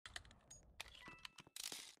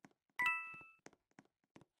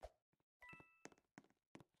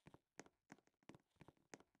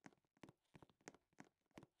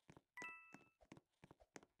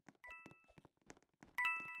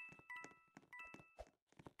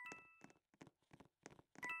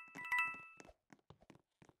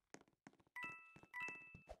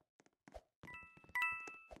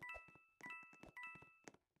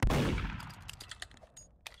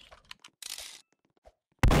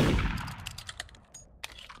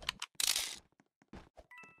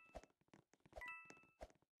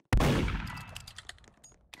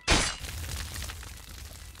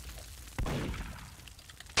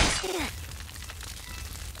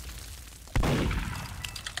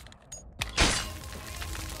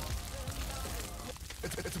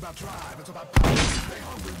It's about drive, it's about power. Stay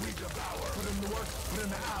hungry, we devour. Put in the work, put in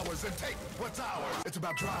the hours, and take what's ours. It's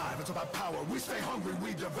about drive, it's about power. We stay hungry,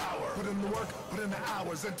 we devour. Put in the work, put in the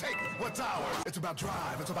hours, and take what's ours. It's about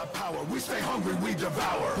drive, it's about power. We stay hungry, we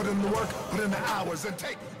devour. Put in the work, put in the hours, and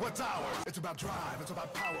take what's ours. It's about drive, it's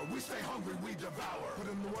about power. We stay hungry, we devour.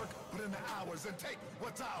 Put in the work, put in the hours, and take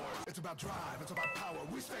what's ours. It's about drive, it's about power.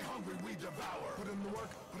 We stay hungry, we devour. Put in the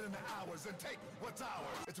work, put in the hours, and take what's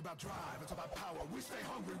ours. It's about drive, it's about power. We stay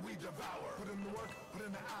hungry, we devour. Put in the work, put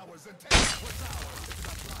in the hours, and take what's ours. It's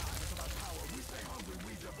about drive, it's about power. We stay hungry,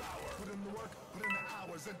 we devour. Put in the work, put in the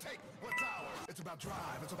hours, and take what's ours. It's about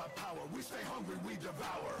drive, it's about power. We stay hungry, we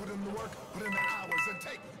devour. Put in the work, put in the hours, and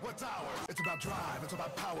take what's ours. It's about drive, it's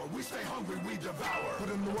about power. We stay hungry, we devour. Put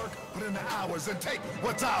in the work, put in the hours, and take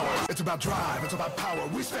what's ours. It's about drive, it's about power.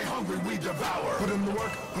 We stay hungry, we devour. Put in the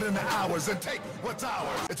work, put in the hours, and take what's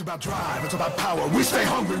ours. It's about drive, it's about power. We stay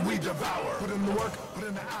hungry, we devour. Put in the work, put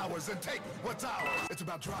in the hours, and take what's ours. It's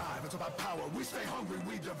about drive, it's about power. We stay hungry,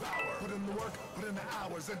 we devour. Put in the work, put in the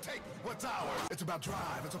hours, and take what's ours. It's about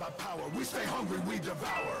drive, it's about power. We stay hungry, we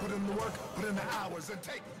devour. Put in the work, put in the hours, and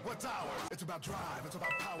take what's ours. It's about drive,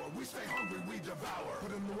 it's about power. We stay hungry, we devour.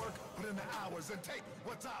 Put in the work, put in the hours, and take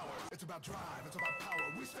what's ours. It's about drive, it's about power.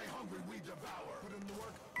 We stay hungry, we devour. Put in the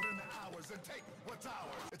work, put in the hours, and take what's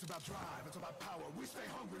ours. It's about drive, it's about power. We stay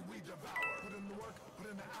hungry, we devour. Put in the work, put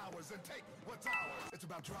in the hours, and take what's ours. It's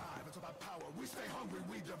about drive, it's about power. We stay hungry,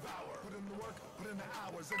 we devour. Put in the work, put in the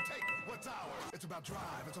hours, and take what's ours. It's about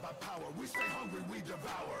drive, it's about power. We stay hungry, we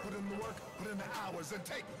devour. Put in the work, put in the hours, and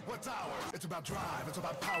take what's ours. It's about drive, it's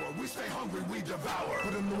about power. We stay hungry, we devour.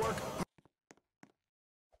 Put in the work.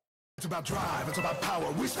 It's about drive, it's about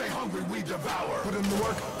power. We stay hungry, we devour. Put in the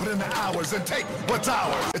work, put in the hours, and take what's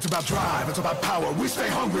ours. It's about drive, it's about power. We stay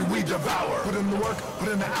hungry, we devour. Put in the work, put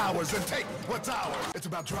in the hours, and take what's ours. It's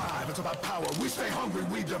about drive, it's about power. We stay hungry,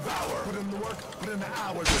 we devour. Put in the work, put in the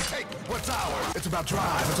hours, and take what's ours. It's about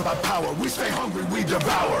drive, it's about power. We stay hungry, we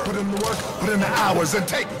devour. Put in the work, put in the hours, and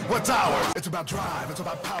take what's ours. It's about drive, it's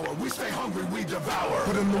about power. We stay hungry, we devour.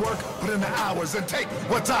 Put in the work, put in the hours, and take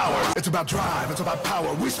what's ours. It's about drive, it's about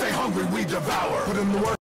power. We stay hungry, we devour. Put in the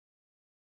work.